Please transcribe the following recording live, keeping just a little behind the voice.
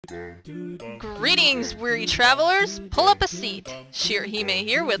Greetings, weary travelers! Pull up a seat. Shirahime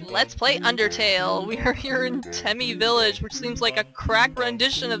here with Let's Play Undertale. We are here in Temmie Village, which seems like a crack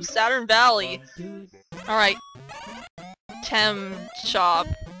rendition of Saturn Valley. Alright. Tem Shop.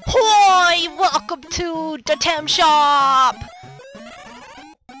 Hoi! Welcome to the Tem Shop!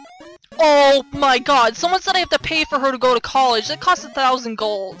 Oh my god, someone said I have to pay for her to go to college. That costs 1,000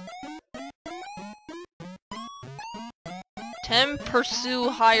 gold. Tem pursue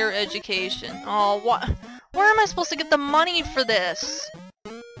higher education. Oh, what? Where am I supposed to get the money for this?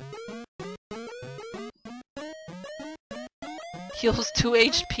 Heals 2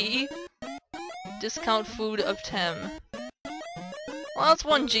 HP. Discount food of Tem. Well, that's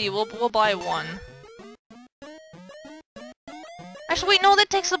 1G. We'll buy one. Actually, wait, no, that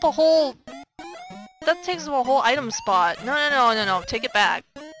takes up a whole... That takes up a whole item spot. No. Take it back.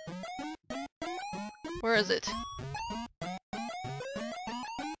 Where is it?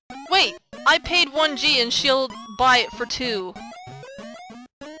 Wait! I paid 1G and she'll buy it for 2.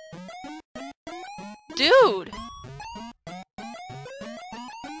 Dude!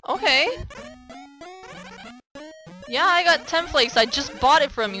 Okay. Yeah, I got Tem Flakes. I just bought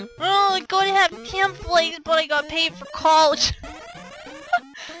it from you. Oh, I gotta have Tem Flakes, but I got paid for college.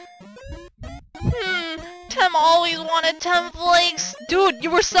 Tem always wanted Tem Flakes! Dude,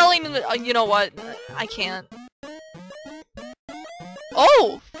 you were selling... you know what? I can't.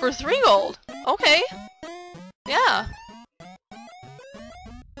 Oh! For 3 gold! Okay. Yeah.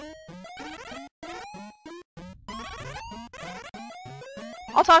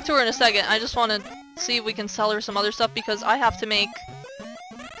 I'll talk to her in a second. I just want to see if we can sell her some other stuff because I have to make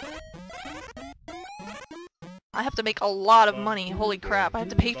a lot of money. Holy crap. I have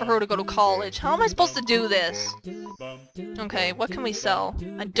to pay for her to go to college. How am I supposed to do this? Okay, what can we sell?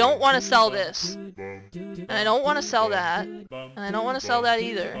 I don't want to sell this. And I don't want to sell that. And I don't want to sell that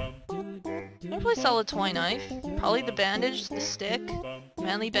either. Maybe I sell a toy knife. Probably the bandage, the stick,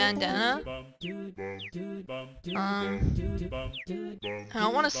 manly bandana. I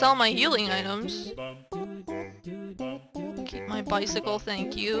don't want to sell my healing items. Keep my bicycle,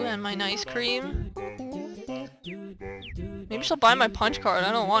 thank you, and my nice cream. Maybe she'll buy my punch card,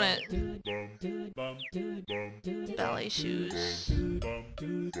 I don't want it. Ballet shoes.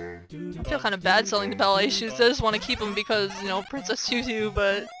 I feel kind of bad selling the ballet shoes, I just want to keep them because, you know, Princess Tutu,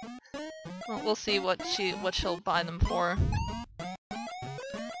 but... well, we'll see what she'll buy them for.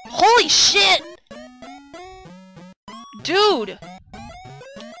 Holy shit! Dude!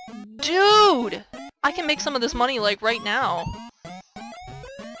 Dude! I can make some of this money, like, right now.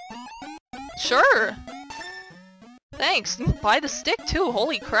 Sure! Thanks! Buy the stick, too!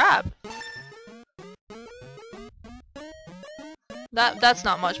 Holy crap! That's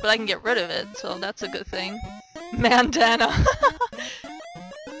not much, but I can get rid of it, so that's a good thing. Bandana!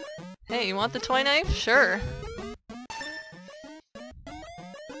 Hey, you want the toy knife? Sure.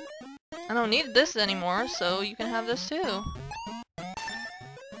 I don't need this anymore, so you can have this too. I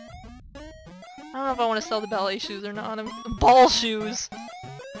don't know if I want to sell the ballet shoes or not. Ball shoes!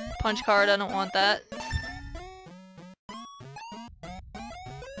 Punch card, I don't want that.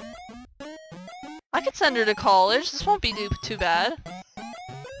 I could send her to college, this won't be too bad.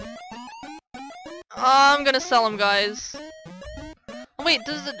 I'm gonna sell them, guys. Oh, wait,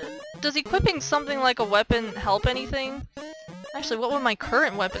 does equipping something like a weapon help anything? Actually, what would my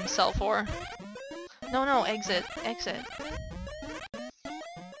current weapon sell for? No, exit.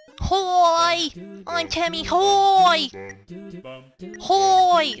 Hoi! I'm Temmie, hoi!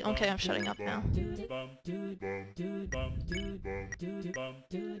 Hoi! Okay, I'm shutting up now.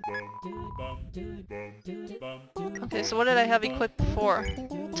 Okay, so what did I have equipped before?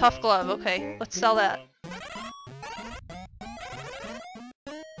 Tough glove, okay, let's sell that.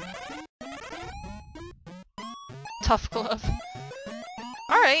 Tough glove.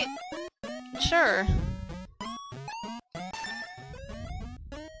 Alright. Sure.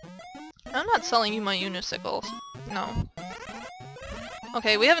 I'm not selling you my unicycles. No.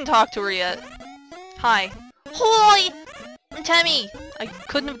 Okay, we haven't talked to her yet. Hi. Hoi! I'm Temmie! I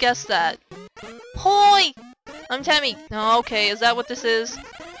couldn't have guessed that. Hoi! I'm Temmie! Oh, okay, is that what this is?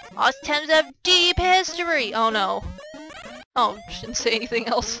 Us Tems have deep history! Oh no. Oh, shouldn't say anything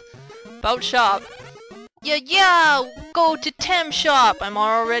else. About shop. Yeah, go to Tem Shop! I'm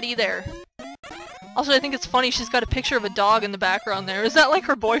already there. Also, I think it's funny she's got a picture of a dog in the background there. Is that like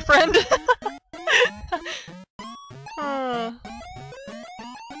her boyfriend?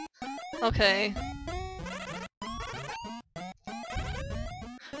 Okay.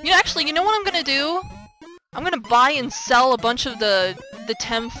 Actually, you know what I'm gonna do? I'm gonna buy and sell a bunch of the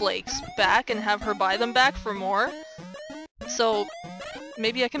Tem Flakes back and have her buy them back for more. So,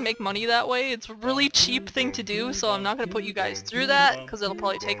 maybe I can make money that way. It's a really cheap thing to do, so I'm not gonna put you guys through that, because it'll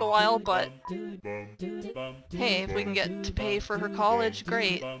probably take a while, but hey, if we can get to pay for her college,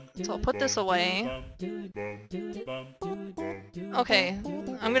 great. So I'll put this away. Okay,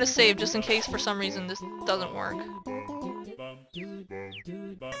 I'm gonna save just in case for some reason this doesn't work.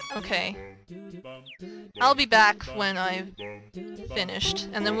 Okay. I'll be back when I've finished,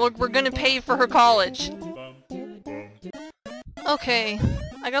 and then we're gonna pay for her college. Okay,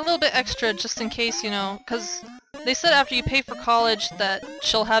 I got a little bit extra just in case, you know, because they said after you pay for college that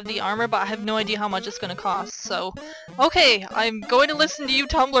she'll have the armor, but I have no idea how much it's gonna cost, so... Okay, I'm going to listen to you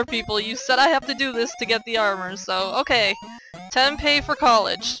Tumblr people. You said I have to do this to get the armor, so okay. Tem pay for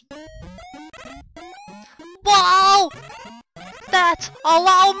college. Wow! That's a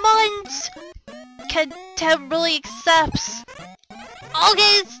lot of MUNS! Can Tem really accepts?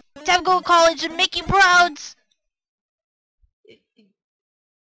 Okay, Tem go to college and make you proud!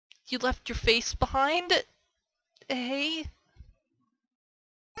 You left your face behind? Hey?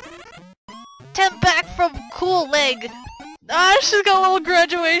 Tem back from cool leg! Ah, she's got a little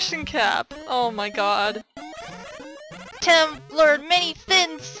graduation cap! Oh my god. Tem learned many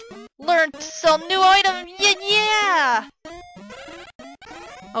things! Learned to sell new items! Yeah!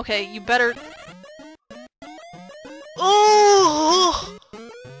 Okay, you better... Ooh!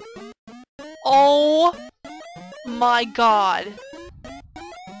 Oh my god.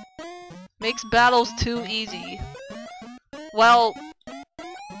 Makes battles too easy. Well...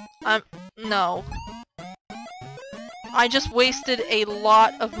 no. I just wasted a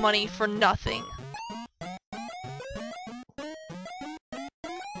lot of money for nothing.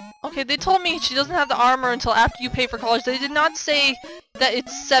 Okay, they told me she doesn't have the armor until after you pay for college. They did not say that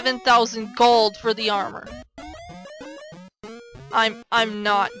it's 7,000 gold for the armor. I'm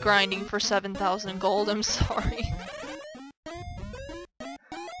not grinding for 7,000 gold, I'm sorry.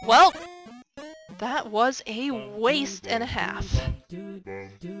 Well, that was a waste and a half.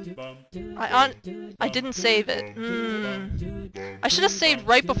 I didn't save it. I should have saved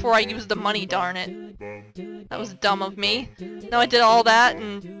right before I used the money, darn it. That was dumb of me. Now I did all that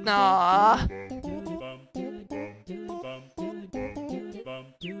and...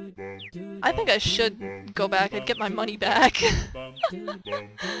 I think I should go back and get my money back.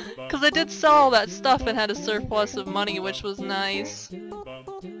 Because I did sell all that stuff and had a surplus of money, which was nice.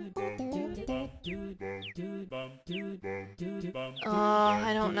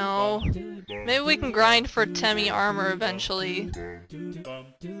 I don't know. Maybe we can grind for Temmie armor eventually.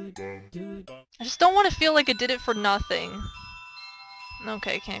 I just don't want to feel like I did it for nothing.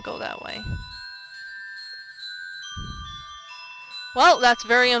 Okay, can't go that way. Well, that's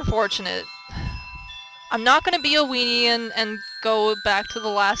very unfortunate. I'm not gonna be a weenie and go back to the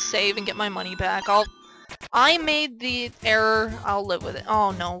last save and get my money back. I made the error, I'll live with it.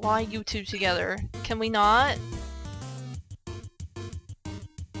 Oh no, why you two together? Can we not?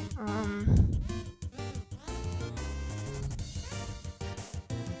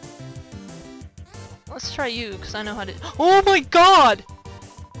 Let's try you, because I know how to- Oh my god!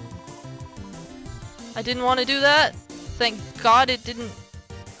 I didn't want to do that. Thank god it didn't...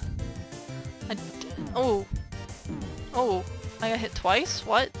 Oh. Oh. I got hit twice?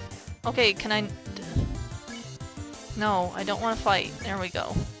 What? Okay, can I... No, I don't want to fight. There we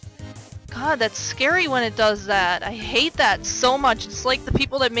go. God, that's scary when it does that. I hate that so much. It's like the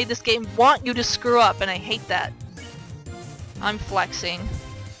people that made this game want you to screw up, and I hate that. I'm flexing.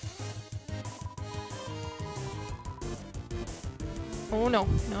 Oh no.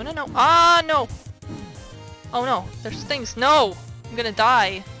 No, no, no. Ah, no! Oh no, there's things. No! I'm gonna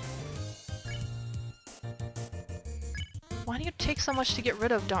die. Why do you take so much to get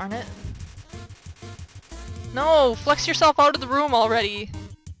rid of, darn it? No! Flex yourself out of the room already!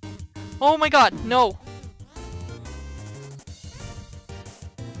 Oh my god, no!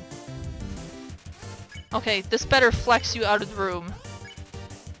 Okay, this better flex you out of the room.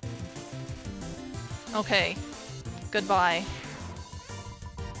 Okay. Goodbye.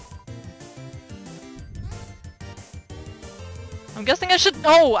 I'm guessing I should-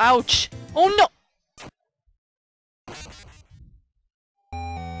 Oh, ouch! Oh no!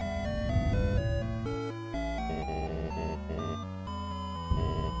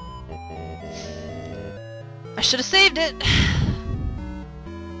 I should have saved it!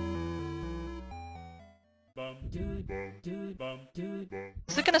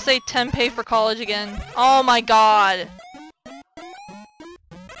 Is it gonna say Tem pay for college again? Oh my god!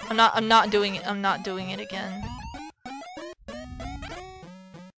 I'm not doing it. I'm not doing it again.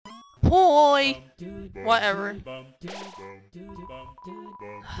 Boy! Whatever.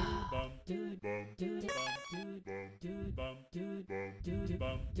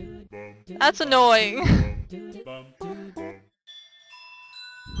 That's annoying.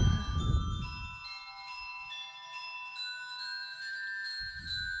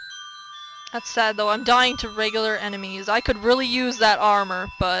 That's sad though, I'm dying to regular enemies. I could really use that armor,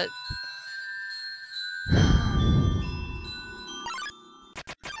 but... Can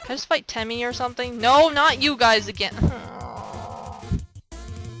I just fight Temmie or something? No, not you guys again!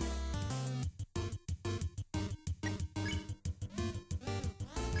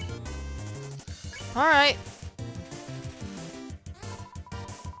 Alright.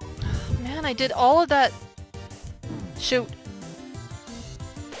 Man, I did all of that... Shoot.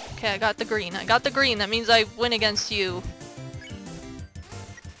 Okay, I got the green. I got the green. That means I win against you.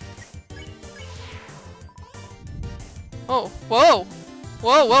 Oh, whoa!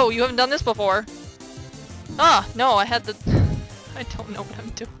 Whoa, whoa, you haven't done this before. Ah, no, I had the... I don't know what I'm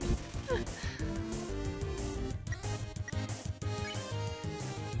doing.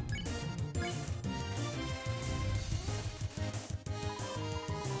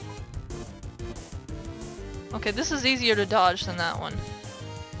 Okay, this is easier to dodge than that one.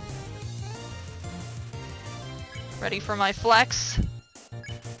 Ready for my flex?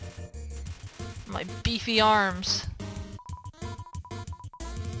 My beefy arms.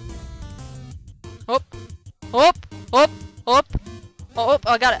 Whoop! Whoop! Whoop! Whoop! Oh, whoop!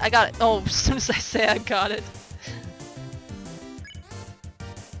 I got it! I got it! Oh, as soon as I say I got it.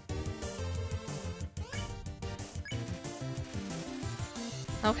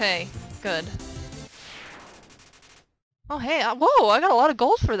 Okay, good. Oh hey, whoa! I got a lot of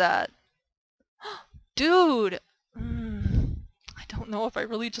gold for that! Dude! I don't know if I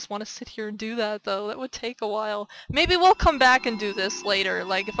really just want to sit here and do that though. That would take a while. Maybe we'll come back and do this later.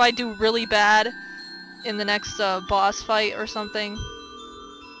 Like if I do really bad in the next boss fight or something.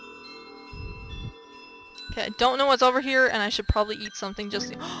 Okay, I don't know what's over here and I should probably eat something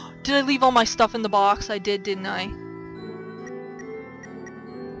just... Did I leave all my stuff in the box? I did, didn't I?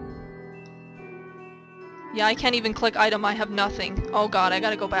 Yeah, I can't even click item. I have nothing. Oh god, I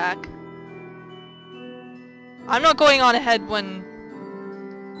gotta go back. I'm not going on ahead when...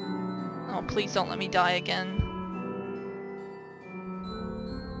 Oh, please don't let me die again.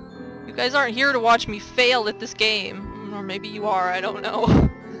 You guys aren't here to watch me fail at this game. Or maybe you are, I don't know.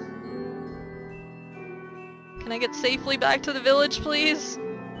 Can I get safely back to the village, please?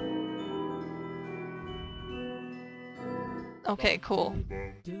 Okay, cool.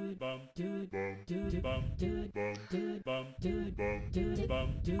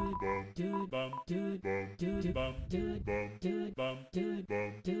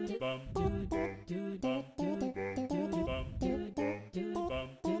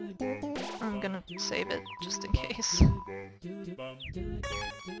 I'm gonna save it, just in case.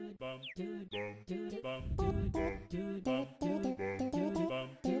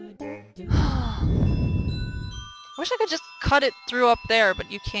 Wish I could just cut it through up there,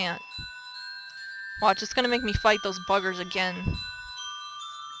 but you can't. Watch, it's gonna make me fight those buggers again.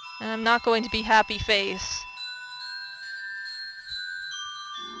 And I'm not going to be happy face.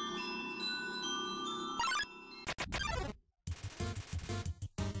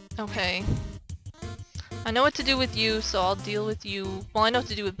 Okay. I know what to do with you, so I'll deal with you. Well, I know what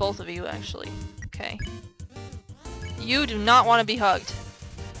to do with both of you, actually. Okay. You do not want to be hugged.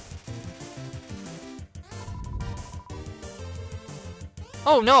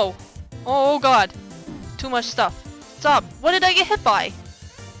 Oh no! Oh god! Too much stuff. Stop! What did I get hit by?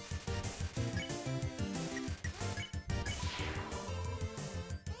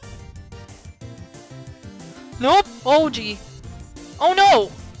 Nope! Oh gee! Oh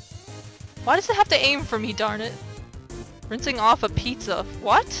no! Why does it have to aim for me, darn it? Rinsing off a pizza.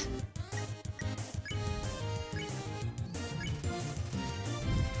 What?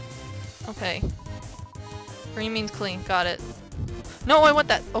 Okay. Green means clean. Got it. No, I want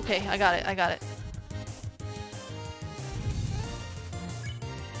that! Okay, I got it, I got it.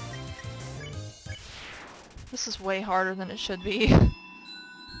 This is way harder than it should be.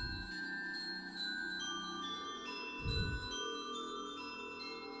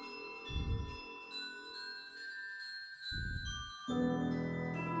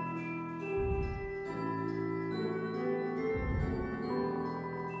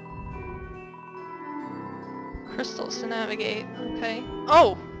 Crystals to navigate. Okay.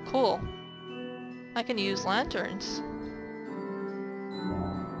 Oh! Cool. I can use lanterns.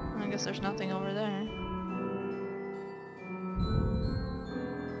 I guess there's nothing over there.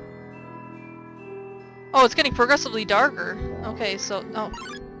 Oh, it's getting progressively darker. Okay, so... Oh.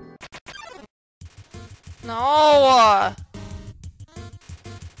 No!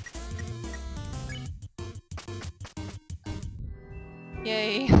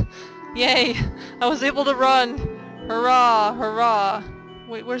 Yay. Yay! I was able to run! Hurrah! Hurrah!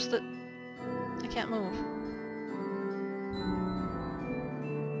 Wait, where's the... I can't move.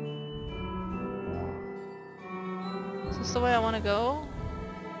 Is this the way I want to go?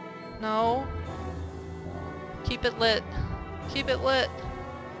 No. Keep it lit. Keep it lit.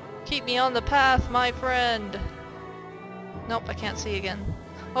 Keep me on the path, my friend. Nope, I can't see again.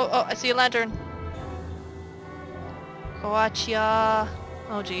 Oh, oh, I see a lantern. Gotcha.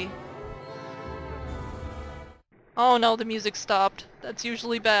 Oh, gee. Oh no, the music stopped. That's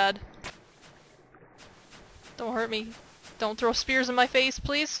usually bad. Don't hurt me. Don't throw spears in my face,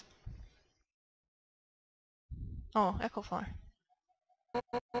 please. Oh, Echo Flower.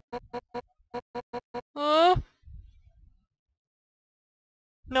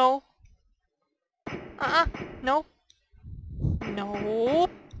 No. No. No.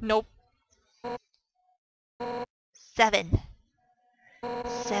 Nope. 7.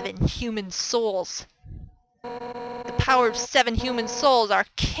 7 human souls. The power of 7 human souls. Our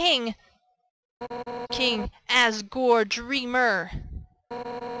king, King Asgore Dreamer,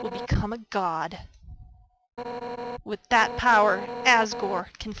 will become a god. With that power, Asgore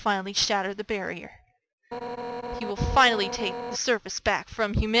can finally shatter the barrier. He will finally take the surface back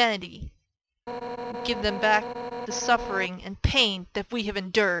from humanity. Give them back the suffering and pain that we have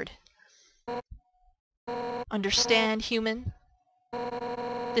endured. Understand, human?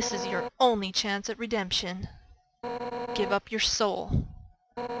 This is your only chance at redemption. Give up your soul,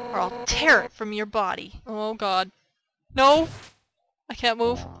 or I'll tear it from your body. Oh god. No! I can't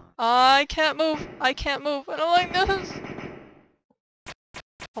move. I can't move. I can't move. I don't like this.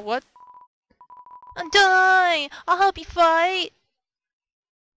 What? Undyne! I'll help you fight!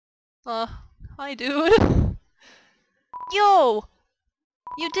 Hi dude. Yo!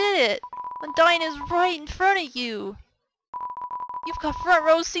 You did it! Undyne is right in front of you! You've got front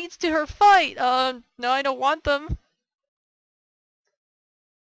row seats to her fight! No, I don't want them.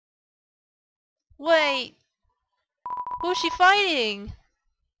 Wait! Who's she fighting?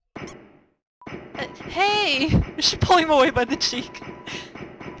 Hey! She's pulling him away by the cheek.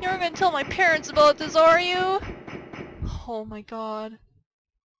 You aren't gonna tell my parents about this, are you? Oh my god.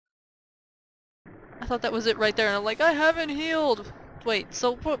 I thought that was it right there, and I'm like, I haven't healed! Wait,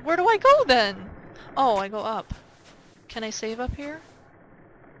 so where do I go then? Oh, I go up. Can I save up here?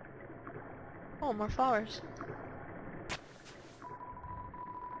 Oh, more flowers.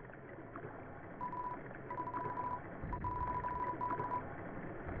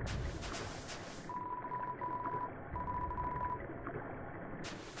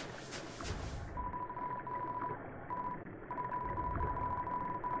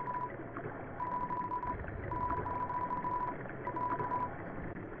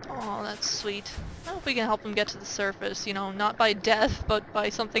 Oh, that's sweet. I hope we can help him get to the surface, you know, not by death, but by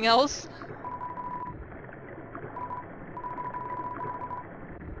something else.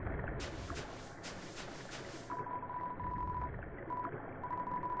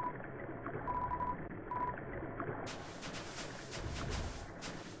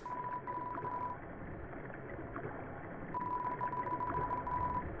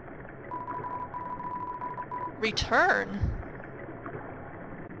 Return?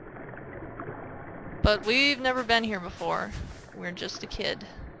 But we've never been here before. We're just a kid.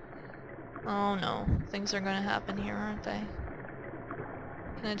 Oh no, things are gonna happen here, aren't they?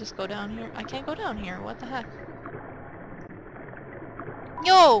 Can I just go down here? I can't go down here, what the heck?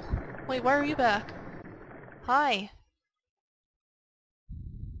 Yo! Wait, why are you back? Hi.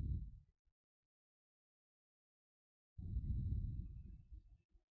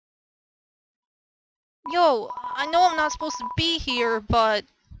 Yo, I know I'm not supposed to be here, but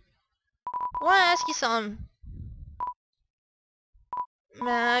I want to ask you something.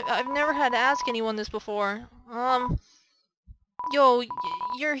 Man, I've never had to ask anyone this before. Yo,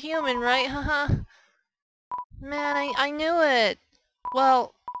 you're human, right? Haha. Man, I knew it.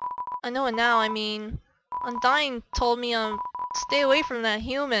 Well, I know it now, I mean. Undyne told me, stay away from that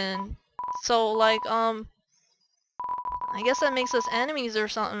human. So, like, I guess that makes us enemies or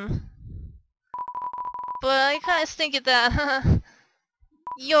something. But I kinda stink at that.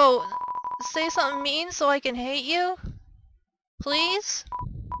 Yo, say something mean so I can hate you? Please?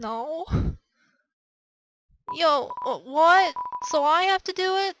 No? Yo, what? So I have to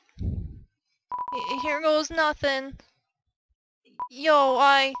do it? Here goes nothing. Yo,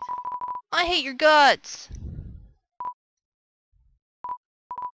 I hate your guts.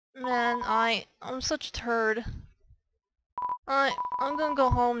 Man, I'm such a turd. I'm gonna go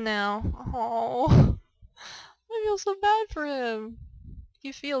home now. Oh, I feel so bad for him.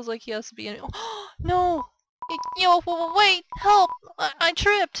 He feels like he has to be in. Oh, no! Yo, wait, help! I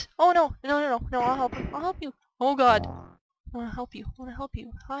tripped! Oh no, no, I'll help you, I'll help you. Oh god. I wanna help you,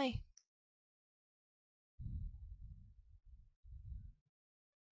 Hi.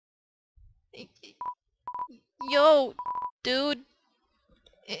 Yo, dude.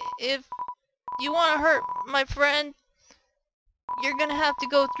 If you wanna hurt my friend, you're gonna have to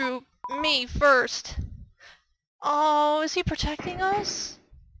go through me first. Oh, is he protecting us?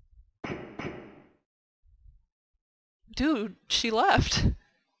 Dude, she left.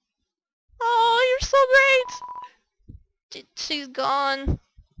 Oh, you're so great! She's gone.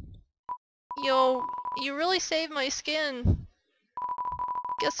 Yo, you really saved my skin.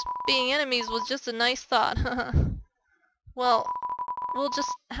 Guess being enemies was just a nice thought. Well, we'll just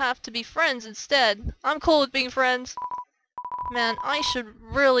have to be friends instead. I'm cool with being friends. Man, I should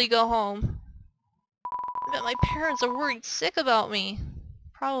really go home. I bet my parents are worried sick about me.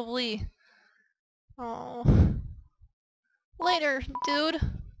 Probably. Oh. Later, dude.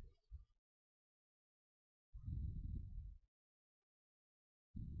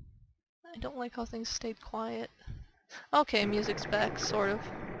 I don't like how things stayed quiet. Okay, music's back, sort of.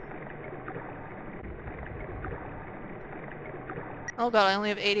 Oh god, I only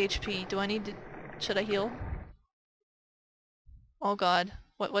have 8 HP. Do I need to... Should I heal? Oh god.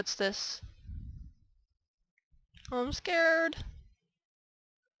 What's this? I'm scared.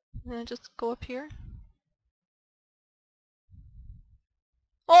 Can I just go up here?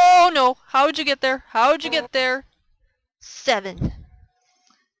 Oh no! How'd you get there? How'd you get there? 7.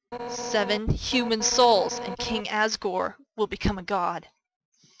 7 human souls and King Asgore will become a god.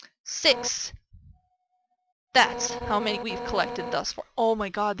 6. That's how many we've collected thus far. Oh my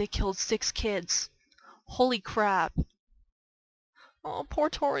god, they killed 6 kids. Holy crap. Oh, poor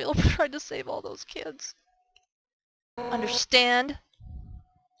Toriel tried to save all those kids. Understand?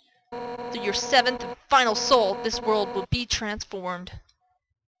 Through your 7th and final soul, this world will be transformed.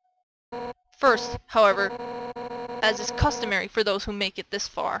 First, however, as is customary for those who make it this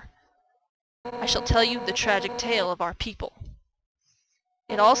far, I shall tell you the tragic tale of our people.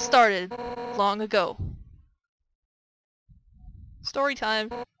 It all started long ago. Story time.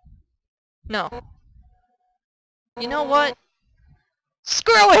 No. You know what?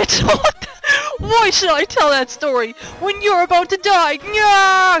 Screw it! Why should I tell that story when you're about to die?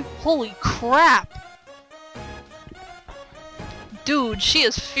 Nyah! Holy crap! Dude, she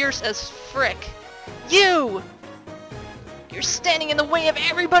is fierce as frick. You! You're standing in the way of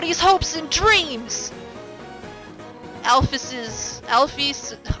everybody's hopes and dreams! Alphys,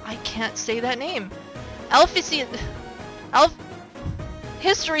 I can't say that name.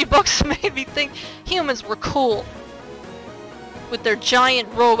 History books made me think humans were cool. With their giant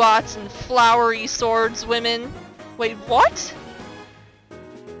robots and flowery swords women. Wait, what?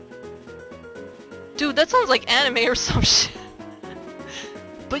 Dude, that sounds like anime or some shit.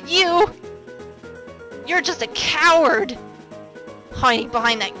 But you're just a coward! Hiding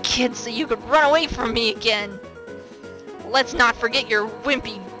behind that kid so you could run away from me again. Let's not forget your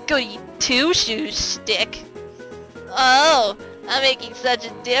wimpy goody two-shoes stick. Oh, I'm making such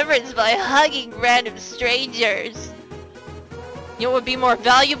a difference by hugging random strangers. You know what would be more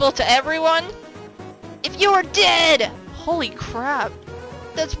valuable to everyone? If you were dead! Holy crap.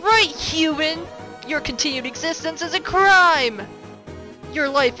 That's right, human! Your continued existence is a crime! Your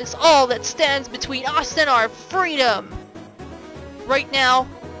life is all that stands between us and our freedom! Right now,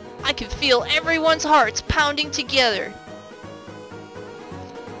 I can feel everyone's hearts pounding together.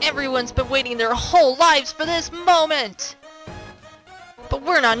 Everyone's been waiting their whole lives for this moment! But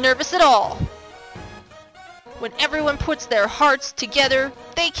we're not nervous at all. When everyone puts their hearts together,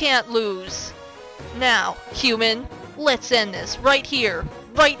 they can't lose. Now, human, let's end this right here,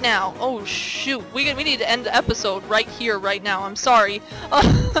 right now. Oh shoot, we need to end the episode right here, right now. I'm sorry.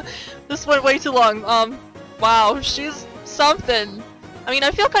 This went way too long. Wow, she's something. I mean, I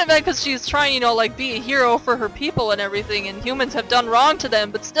feel kind of bad because she's trying, you know, like, be a hero for her people and everything, and humans have done wrong to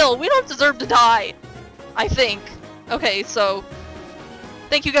them, but still, we don't deserve to die. I think. Okay, so...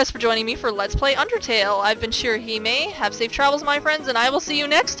 thank you guys for joining me for Let's Play Undertale. I've been Shirahime. Have safe travels, my friends, and I will see you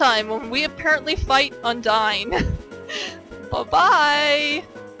next time when we apparently fight Undyne. Bye-bye!